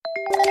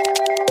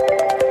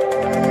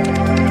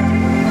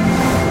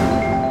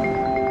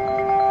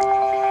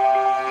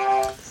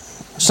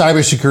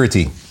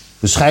cybersecurity.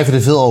 We schrijven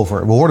er veel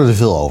over, we horen er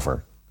veel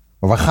over.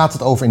 Maar waar gaat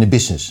het over in de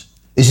business?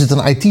 Is het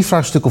een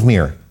IT-vraagstuk of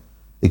meer?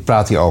 Ik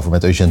praat hierover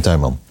met Eugène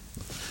Tuinman.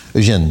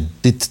 Eugène,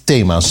 dit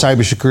thema,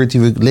 cybersecurity,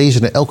 we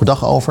lezen er elke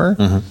dag over.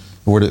 We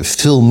worden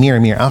veel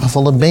meer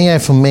aangevallen. Ben jij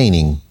van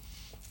mening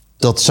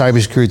dat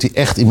cybersecurity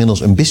echt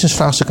inmiddels een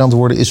businessvraagstuk aan het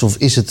worden is? Of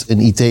is het een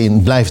IT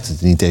en blijft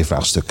het een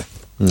IT-vraagstuk?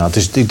 Nou,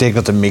 ik denk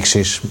dat het een mix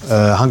is.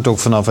 Hangt ook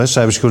vanaf. Hè.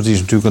 Cybersecurity is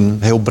natuurlijk een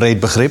heel breed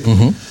begrip.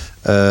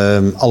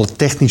 Alle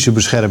technische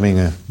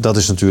beschermingen, dat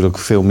is natuurlijk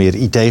veel meer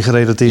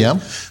IT-gerelateerd. Ja.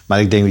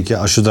 Maar ik denk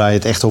dat zodra je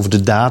het echt over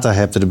de data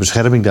hebt en de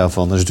bescherming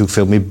daarvan, dat is natuurlijk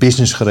veel meer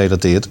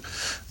business-gerelateerd.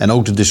 En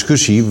ook de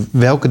discussie,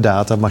 welke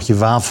data mag je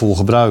waarvoor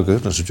gebruiken?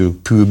 Dat is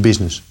natuurlijk puur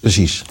business.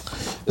 Precies.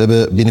 We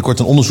hebben binnenkort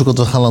een onderzoek dat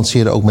we gaan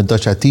lanceren, ook met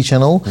Dutch IT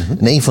Channel.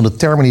 En een van de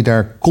termen die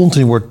daar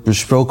continu wordt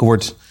besproken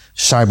wordt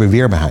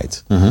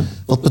cyberweerbaarheid.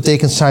 Wat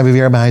betekent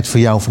cyberweerbaarheid voor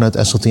jou vanuit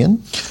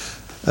SLTN?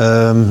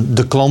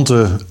 De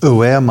klanten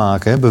aware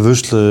maken,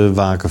 bewust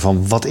maken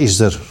van wat is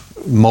er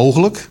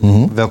mogelijk.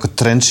 Welke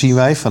trends zien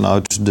wij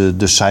vanuit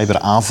de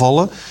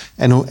cyberaanvallen.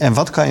 En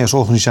wat kan je als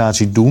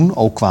organisatie doen,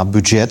 ook qua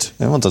budget.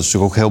 Want dat is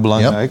natuurlijk ook heel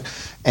belangrijk. Ja.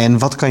 En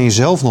wat kan je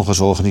zelf nog als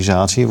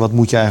organisatie, wat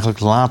moet je eigenlijk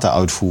laten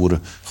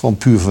uitvoeren? Gewoon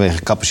puur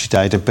vanwege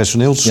capaciteit en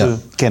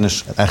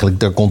personeelskennis. Eigenlijk,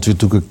 daar komt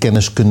natuurlijk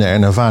kennis, kunde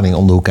en ervaring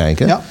om de hoek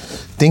kijken. Ja.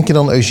 Denk je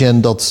dan, Eugène,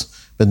 dat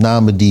met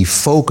name die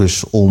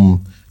focus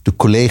om de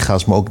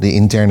collega's, maar ook de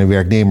interne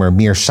werknemer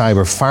meer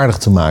cybervaardig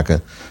te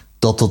maken,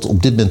 dat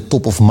op dit moment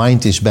top of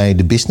mind is bij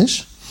de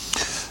business?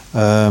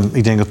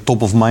 Ik denk dat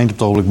top of mind op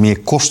het ogenblik meer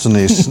kosten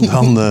is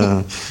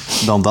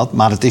dan dat.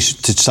 Maar het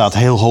staat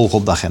heel hoog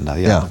op de agenda.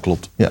 Ja, dat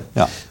klopt. Ja.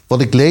 Ja.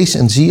 Wat ik lees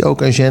en zie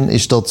ook, Eugène,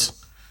 is dat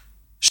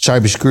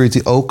cybersecurity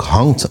ook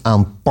hangt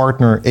aan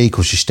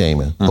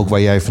partner-ecosystemen. Ook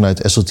waar jij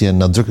vanuit SLTN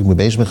nadrukkelijk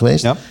mee bezig bent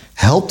geweest. Ja.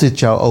 Helpt dit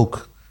jou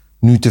ook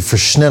nu te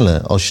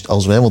versnellen,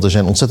 want er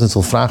zijn ontzettend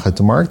veel vragen uit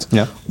de markt,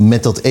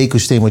 met dat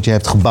ecosysteem wat je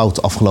hebt gebouwd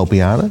de afgelopen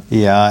jaren?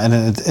 Ja,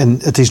 en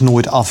het is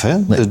nooit af. Hè?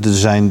 Nee.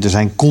 Er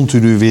zijn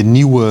continu weer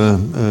nieuwe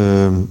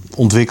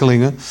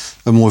ontwikkelingen.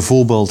 Een mooi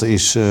voorbeeld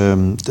is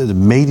de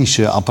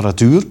medische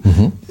apparatuur.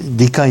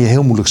 Die kan je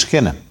heel moeilijk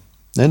scannen.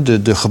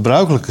 De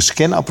gebruikelijke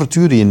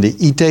scanapparatuur die je in de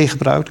IT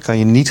gebruikt, kan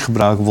je niet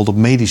gebruiken bijvoorbeeld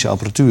op medische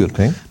apparatuur.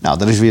 Okay. Nou,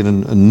 daar is weer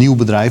een nieuw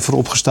bedrijf voor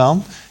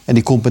opgestaan en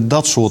die komt met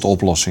dat soort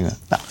oplossingen.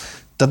 Nou,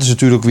 dat is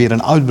natuurlijk weer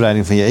een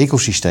uitbreiding van je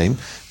ecosysteem.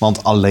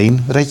 Want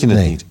alleen red je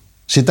het niet.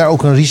 Zit daar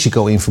ook een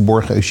risico in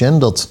verborgen, Eugène?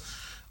 Dat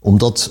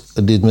omdat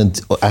op dit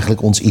moment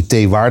eigenlijk ons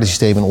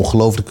IT-waardesysteem een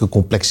ongelooflijke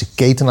complexe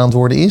keten aan het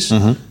worden is,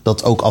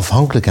 dat ook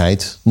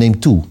afhankelijkheid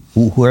neemt toe.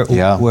 Hoe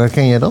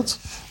herken jij dat?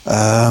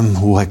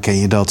 Hoe herken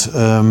je dat?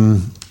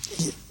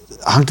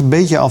 Hangt een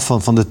beetje af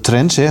van de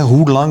trends. Hè.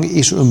 Hoe lang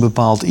is een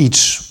bepaald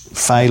iets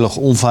veilig,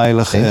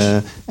 onveilig?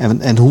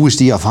 En hoe is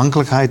die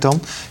afhankelijkheid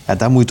dan? Ja,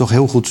 daar moet je toch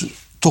heel goed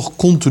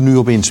continu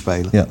op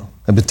inspelen. Ja.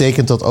 En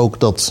betekent dat ook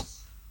dat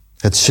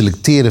het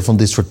selecteren van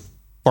dit soort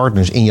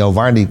partners in jouw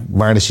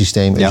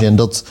waardesysteem,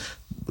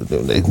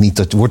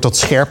 wordt dat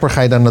scherper?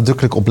 Ga je daar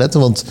nadrukkelijk op letten?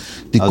 Want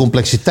die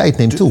complexiteit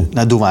neemt toe.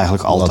 Dat doen we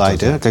eigenlijk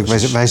altijd. Hè? Kijk,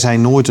 wij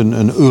zijn nooit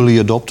een early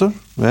adopter.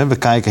 We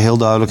kijken heel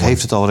duidelijk,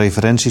 heeft het al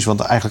referenties? Want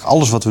eigenlijk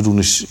alles wat we doen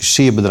is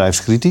zeer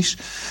bedrijfskritisch.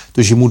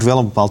 Dus je moet wel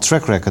een bepaald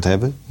track record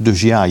hebben.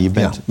 Dus je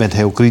bent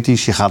heel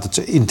kritisch. Je gaat het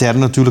intern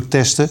natuurlijk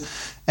testen.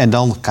 En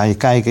dan kan je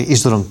kijken,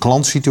 is er een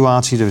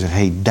klantsituatie? Dat we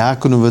zeggen,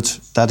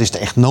 daar is het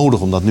echt nodig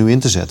om dat nu in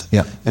te zetten.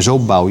 Ja. En zo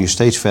bouw je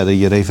steeds verder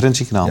je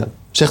referentiekanaal. Ja.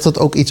 Zegt dat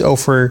ook iets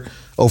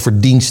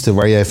over diensten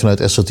waar jij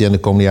vanuit SLTN de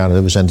komende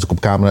jaren, we zijn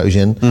natuurlijk op camera,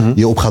 Eugène,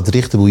 je op gaat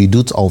richten, hoe je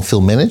doet, al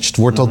veel managed.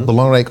 Wordt dat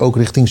belangrijk ook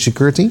richting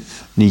security?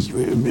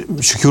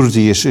 Security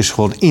is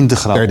gewoon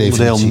integraal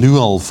onderdeel nu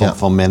al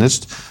van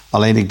managed.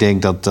 Alleen ik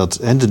denk dat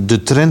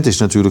de trend is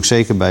natuurlijk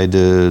zeker bij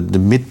de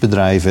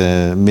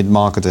midbedrijven,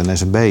 midmarket en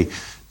SMB.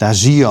 Daar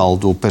zie je al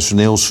door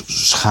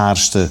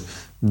personeelsschaarste,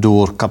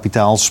 door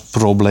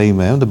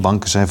kapitaalsproblemen, de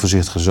banken zijn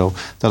voorzichtig zo,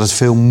 dat het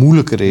veel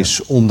moeilijker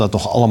is om dat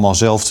nog allemaal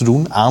zelf te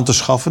doen, aan te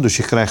schaffen. Dus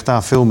je krijgt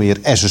daar veel meer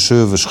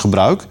as-a-service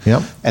gebruik. Ja.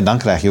 En dan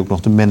krijg je ook nog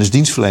de managed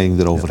dienstverlening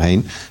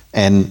eroverheen.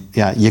 Ja. En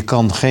je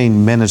kan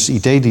geen managed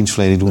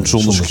IT-dienstverlening doen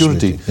zonder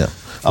security. Ja.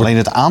 Alleen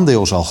het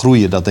aandeel zal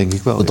groeien, dat denk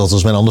ik wel. Dat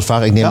was mijn andere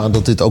vraag. Ik neem aan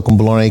dat dit ook een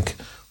belangrijk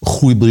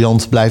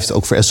groeibriljant blijft,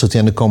 ook voor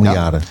SLTN de komende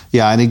jaren.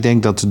 Ja, en ik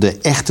denk dat de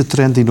echte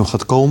trend die nog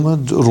gaat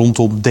komen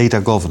rondom data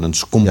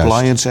governance,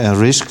 compliance en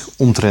risk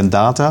omtrent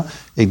data,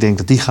 ik denk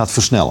dat die gaat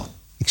versnellen.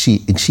 Ik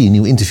zie een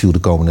nieuw interview de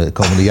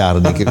komende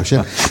jaren, denk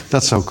ik.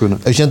 Dat zou kunnen.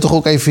 Eugène, toch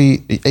ook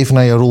even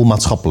naar jouw rol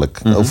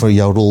maatschappelijk. Over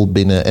jouw rol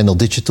binnen NL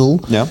Digital.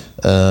 Ja.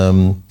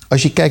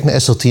 Als je kijkt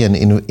naar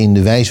SLTN in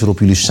de wijze waarop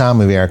jullie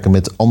samenwerken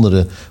met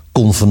andere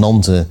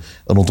convenanten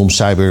rondom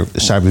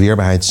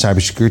cyberweerbaarheid,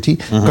 cybersecurity.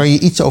 Kan je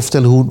iets over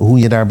vertellen hoe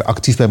je daar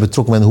actief bij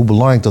betrokken bent en hoe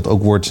belangrijk dat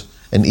ook wordt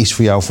en is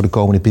voor jou voor de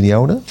komende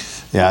periode?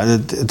 Ja,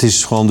 het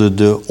is gewoon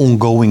de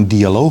ongoing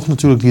dialoog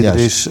natuurlijk die er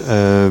is.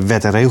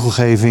 Wet en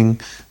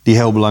regelgeving die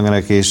heel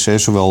belangrijk is,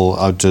 zowel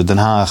uit Den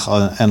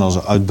Haag en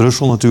als uit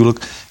Brussel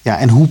natuurlijk. Ja,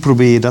 en hoe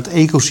probeer je dat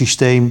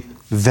ecosysteem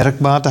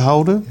werkbaar te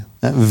houden?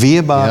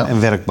 Weerbaar en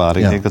werkbaar.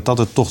 Ik denk dat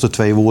het toch de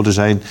 2 woorden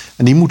zijn.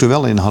 En die moeten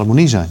wel in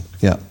harmonie zijn.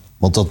 Ja,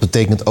 want dat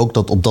betekent ook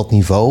dat op dat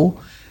niveau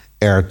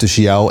er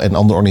tussen jou en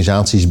andere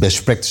organisaties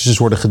best practices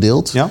worden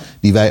gedeeld. Ja.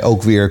 Die wij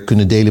ook weer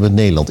kunnen delen met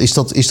Nederland.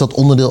 Is dat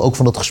onderdeel ook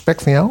van dat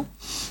gesprek van jou?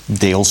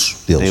 Deels.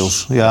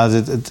 Ja,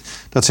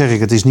 dat zeg ik.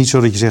 Het is niet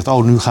zo dat je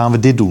zegt, nu gaan we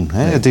dit doen.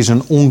 Hè? Nee. Het is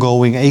een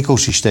ongoing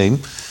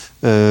ecosysteem.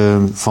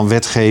 Van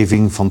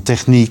wetgeving, van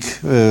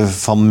techniek,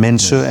 van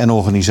mensen en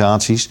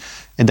organisaties.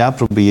 En daar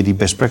probeer je die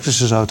best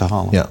practices uit te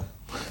halen. Ja.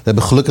 We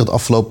hebben gelukkig het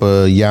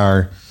afgelopen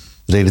jaar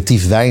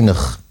relatief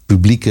weinig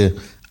publieke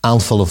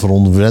aanvallen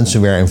van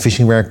ransomware en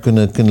phishingware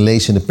kunnen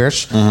lezen in de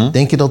pers.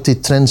 Denk je dat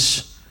dit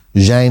trends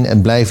zijn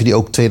en blijven die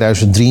ook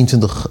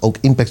 2023 ook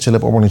impact zullen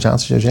hebben op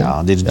organisaties?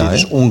 Ja, dit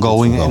is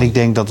ongoing en ik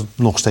denk dat het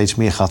nog steeds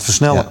meer gaat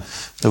versnellen.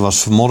 Ja.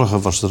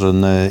 Vanmorgen was er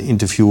een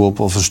interview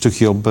of een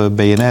stukje op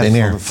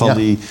BNR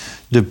van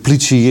de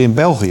politie in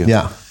België.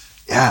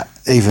 Ja,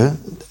 even,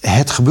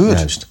 het gebeurt.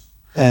 Juist.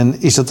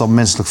 En is dat dan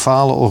menselijk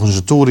falen,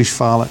 organisatorisch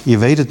falen? Je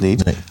weet het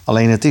niet. Nee.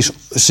 Alleen het is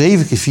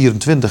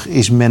 7x24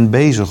 is men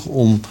bezig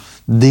om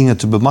dingen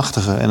te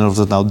bemachtigen. En of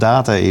dat nou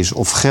data is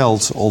of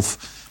geld, of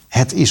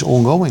het is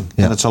ongoing.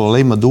 Ja. En het zal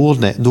alleen maar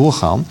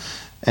doorgaan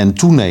en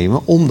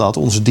toenemen, omdat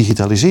onze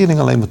digitalisering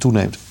alleen maar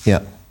toeneemt.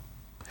 Ja.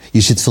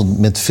 Je zit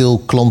met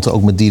veel klanten,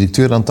 ook met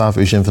directeuren aan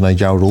tafel, Eugène, vanuit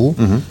jouw rol.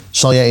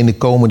 Zal jij in de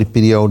komende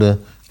periode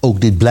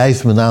ook dit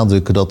blijven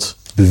benadrukken, dat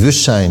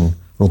bewustzijn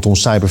rondom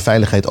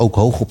cyberveiligheid ook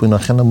hoog op hun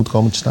agenda moet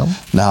komen te staan?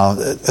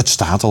 Nou, het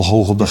staat al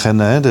hoog op de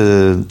agenda. Hè.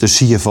 De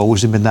CFO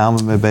is er met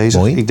name mee bezig.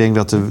 Mooi. Ik denk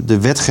dat de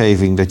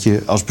wetgeving, dat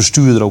je als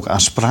bestuurder ook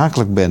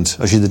aansprakelijk bent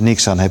als je er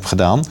niks aan hebt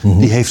gedaan,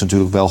 die heeft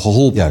natuurlijk wel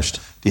geholpen. Juist.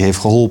 Die heeft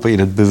geholpen in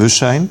het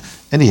bewustzijn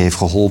en die heeft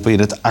geholpen in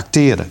het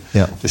acteren.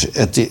 Ja. Dus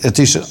het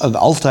is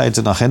altijd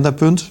een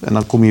agendapunt. En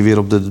dan kom je weer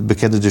op de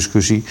bekende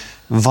discussie.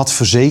 Wat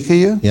verzeker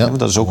je? Ja.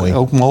 Dat is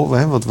ook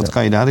mooi. Wat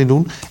kan je daarin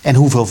doen? En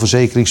hoeveel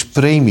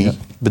verzekeringspremie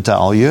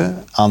betaal je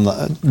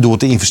door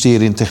te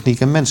investeren in techniek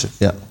en mensen?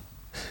 Ja.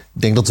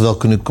 Ik denk dat we wel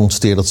kunnen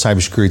constateren dat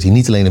cybersecurity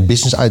niet alleen een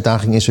business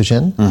uitdaging is,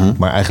 Eugène,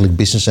 maar eigenlijk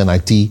business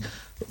en IT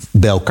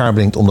bij elkaar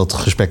brengt om dat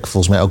gesprek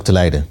volgens mij ook te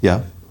leiden.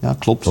 Ja,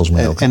 klopt.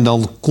 En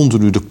dan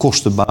continu de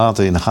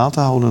kosten-baten in de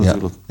gaten houden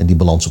natuurlijk. En die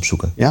balans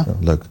opzoeken. Ja.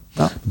 Leuk.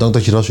 Ja. Bedankt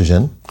dat je er was,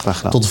 Eugène. Graag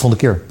gedaan. Tot de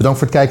volgende keer. Bedankt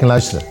voor het kijken en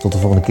luisteren. Tot de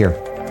volgende keer.